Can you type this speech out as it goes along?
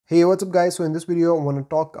Hey, what's up guys? So in this video, I want to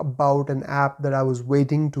talk about an app that I was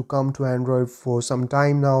waiting to come to Android for some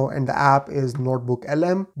time now, and the app is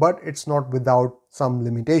NotebookLM, but it's not without some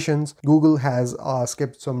limitations. Google has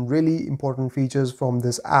skipped some really important features from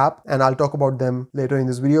this app, and I'll talk about them later in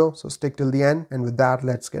this video, so stick till the end. And with that,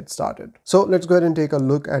 let's get started. So let's go ahead and take a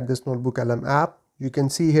look at this NotebookLM app. You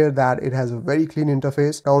can see here that it has a very clean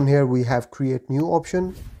interface. Down here we have create new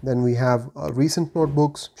option. Then we have recent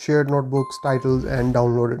notebooks, shared notebooks, titles, and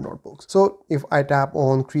downloaded notebooks. So if I tap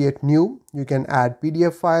on create new, you can add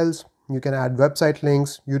PDF files, you can add website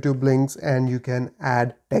links, YouTube links, and you can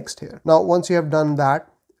add text here. Now, once you have done that,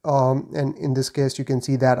 and in this case, you can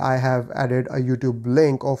see that I have added a YouTube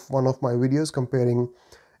link of one of my videos comparing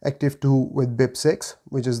Active 2 with BIP 6,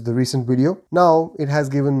 which is the recent video. Now it has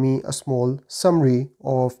given me a small summary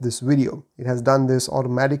of this video. It has done this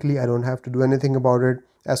automatically. I don't have to do anything about it.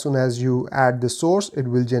 As soon as you add the source, it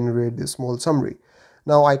will generate this small summary.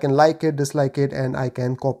 Now I can like it, dislike it, and I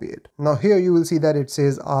can copy it. Now here you will see that it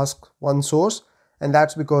says ask one source, and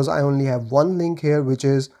that's because I only have one link here, which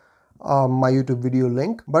is my YouTube video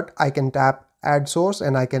link. But I can tap add source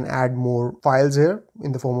and I can add more files here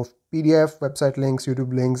in the form of PDF, website links,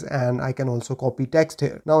 YouTube links, and I can also copy text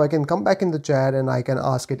here. Now I can come back in the chat and I can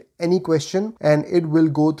ask it any question, and it will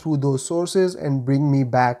go through those sources and bring me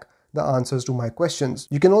back the answers to my questions.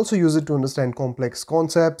 You can also use it to understand complex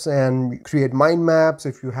concepts and create mind maps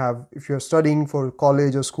if you're studying for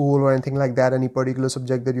college or school or anything like that, any particular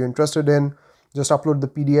subject that you're interested in. Just upload the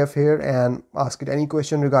PDF here and ask it any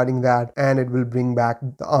question regarding that, and it will bring back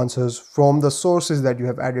the answers from the sources that you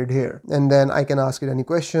have added here. And then I can ask it any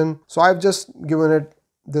question. So I've just given it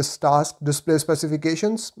this task, display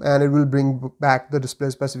specifications, and it will bring back the display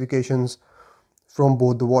specifications from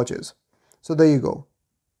both the watches. So there you go.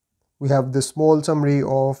 We have this small summary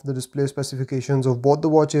of the display specifications of both the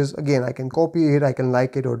watches. Again, I can copy it, I can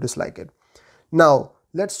like it or dislike it. Now,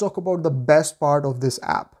 let's talk about the best part of this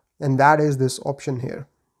app. And that is this option here,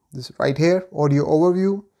 this right here, audio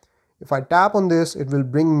overview. If I tap on this, it will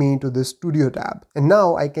bring me to this studio tab. And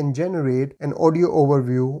now I can generate an audio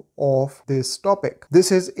overview of this topic.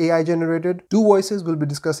 This is AI generated. Two voices will be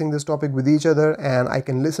discussing this topic with each other, and I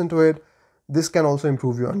can listen to it. This can also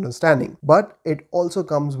improve your understanding, but it also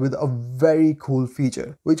comes with a very cool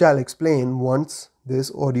feature, which I'll explain once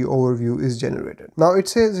this audio overview is generated. Now it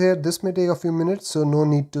says here this may take a few minutes, so no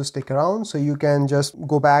need to stick around. So you can just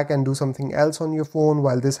go back and do something else on your phone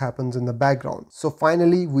while this happens in the background. So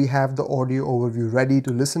finally, we have the audio overview ready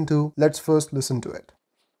to listen to. Let's first listen to it.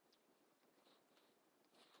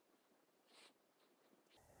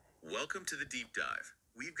 Welcome to the deep dive.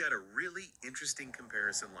 We've got a really interesting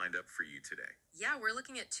comparison lined up for you today. Yeah, we're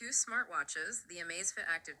looking at two smartwatches, the Amazfit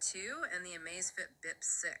Active 2 and the Amazfit BIP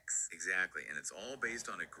 6. Exactly, and it's all based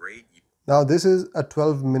on a great... Now this is a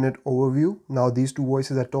 12-minute overview. Now these two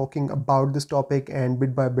voices are talking about this topic, and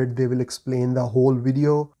bit by bit they will explain the whole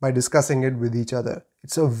video by discussing it with each other.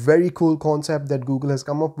 It's a very cool concept that Google has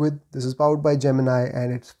come up with. This is powered by Gemini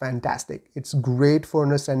and it's fantastic. It's great for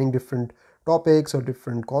understanding different topics or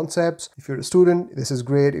different concepts. If you're a student, this is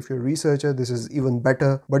great. If you're a researcher, this is even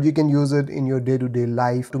better. But you can use it in your day-to-day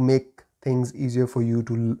life to make things easier for you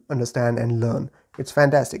to understand and learn. It's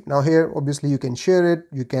fantastic. Now here, obviously you can share it.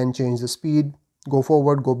 You can change the speed, go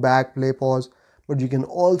forward, go back, play, pause. But you can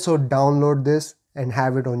also download this and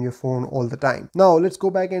have it on your phone all the time. Now let's go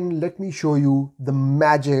back and let me show you the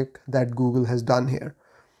magic that Google has done here.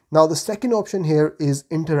 Now the second option here is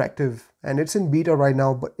interactive, and it's in beta right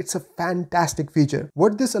now, but it's a fantastic feature.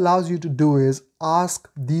 What this allows you to do is ask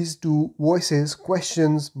these two voices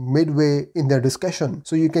questions midway in their discussion.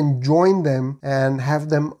 So you can join them and have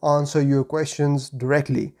them answer your questions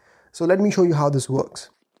directly. So let me show you how this works.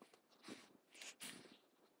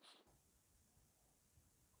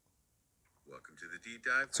 Welcome to the deep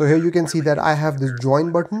dive. So here you can see that I have this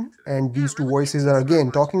join button, and these two voices are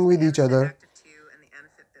again talking with each other.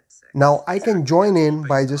 Now I can join in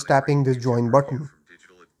by just tapping this join button. Whoa,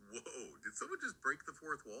 did someone just break the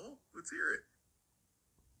fourth wall? Let's hear it.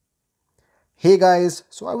 Hey guys,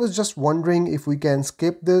 so I was just wondering if we can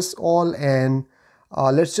skip this all and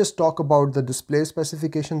let's just talk about the display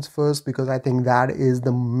specifications first, because I think that is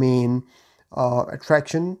the main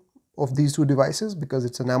attraction of these two devices, because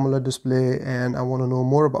it's an AMOLED display and I want to know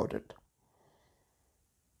more about it.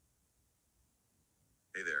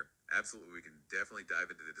 Hey there, absolutely. We can definitely dive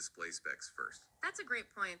into the display specs first. That's a great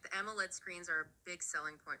point. The AMOLED screens are a big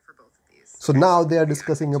selling point for both of these. So now they are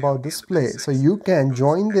discussing about display. So you can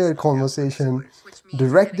join their conversation,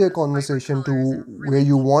 direct their conversation to where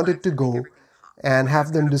you want it to go, and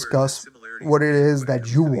have them discuss what it is that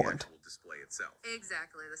you want.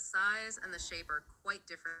 Exactly. The size and the shape are quite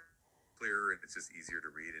different. Clearer and it's just easier to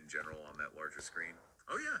read in general on that larger screen.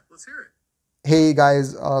 Oh yeah, let's hear it. Hey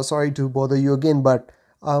guys, sorry to bother you again, but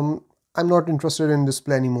I'm not interested in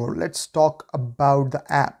display anymore. Let's talk about the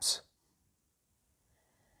apps.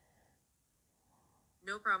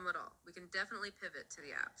 No problem at all. We can definitely pivot to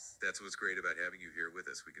the apps. That's what's great about having you here with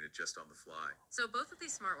us. We can adjust on the fly. So both of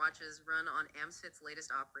these smartwatches run on Amazfit's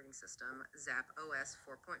latest operating system, Zap OS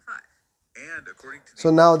 4.5. And according to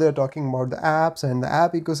So now they're talking about the apps and the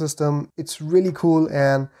app ecosystem. It's really cool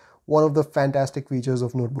and one of the fantastic features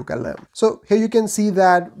of NotebookLM. So here you can see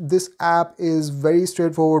that this app is very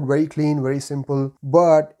straightforward, very clean, very simple,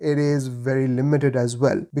 but it is very limited as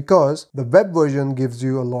well because the web version gives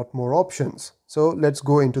you a lot more options. So let's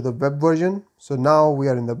go into the web version. So now we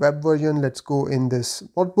are in the web version. Let's go in this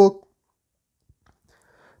notebook.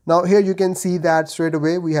 Now here you can see that straight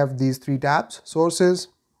away we have these three tabs: sources,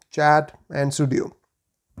 chat, and studio.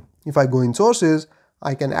 If I go in sources,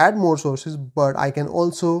 I can add more sources, but I can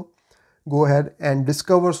also go ahead and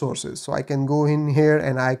discover sources. So I can go in here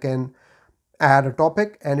and I can add a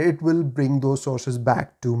topic and it will bring those sources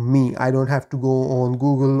back to me. I don't have to go on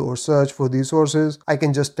Google or search for these sources. I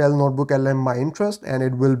can just tell NotebookLM my interest and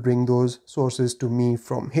it will bring those sources to me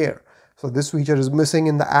from here. So this feature is missing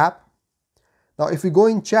in the app. Now if we go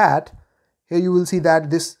in chat, here you will see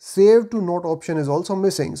that this save to note option is also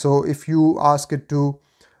missing. So if you ask it to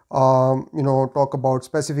talk about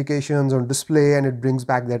specifications or display and it brings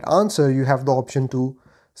back that answer, you have the option to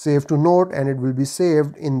save to note and it will be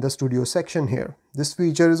saved in the studio section here. This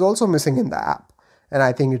feature is also missing in the app and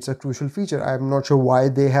I think it's a crucial feature. I'm not sure why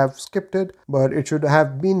they have skipped it, but it should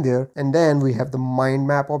have been there. And then we have the mind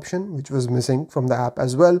map option, which was missing from the app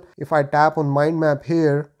as well. If I tap on mind map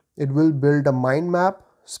here, it will build a mind map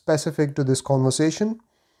specific to this conversation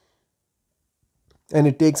and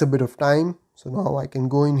it takes a bit of time. So now I can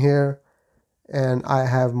go in here and I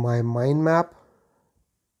have my mind map.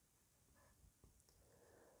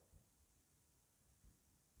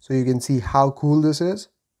 So you can see how cool this is.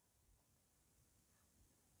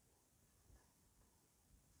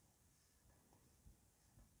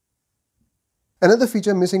 Another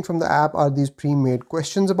feature missing from the app are these pre-made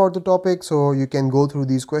questions about the topic. So you can go through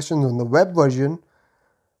these questions on the web version,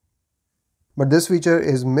 but this feature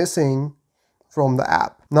is missing from the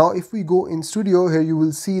app. Now if we go in studio, here you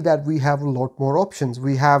will see that we have a lot more options.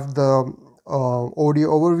 We have the audio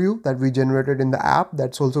overview that we generated in the app,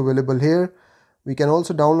 that's also available here. We can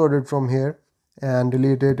also download it from here and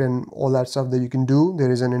delete it and all that stuff that you can do.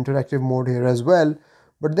 There is an interactive mode here as well,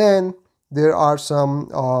 but then there are some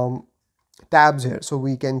tabs here. So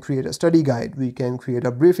we can create a study guide, we can create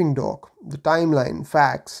a briefing doc, the timeline,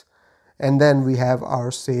 facts, and then we have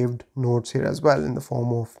our saved notes here as well in the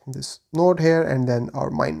form of this note here and then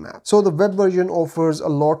our mind map. So the web version offers a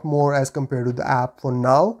lot more as compared to the app for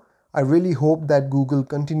now. I really hope that Google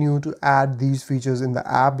continue to add these features in the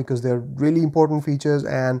app because they're really important features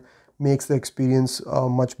and makes the experience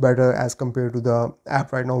much better as compared to the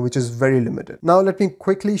app right now, which is very limited. Now let me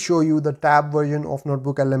quickly show you the tab version of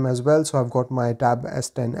NotebookLM as well. So I've got my tab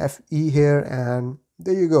S10 FE here and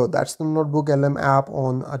there you go. That's the NotebookLM app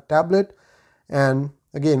on a tablet. And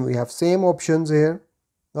again, we have same options here.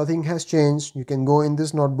 Nothing has changed. You can go in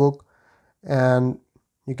this notebook and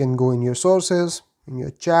you can go in your sources, in your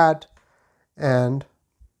chat, and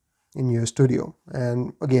in your studio.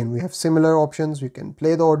 And again, we have similar options. You can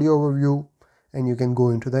play the audio overview and you can go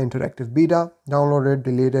into the interactive beta, download it,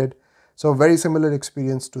 delete it. So very similar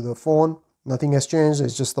experience to the phone. Nothing has changed.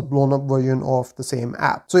 It's just the blown up version of the same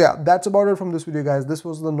app. So yeah, that's about it from this video, guys. This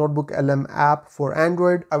was the NotebookLM app for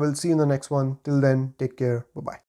Android. I will see you in the next one. Till then, take care. Bye-bye.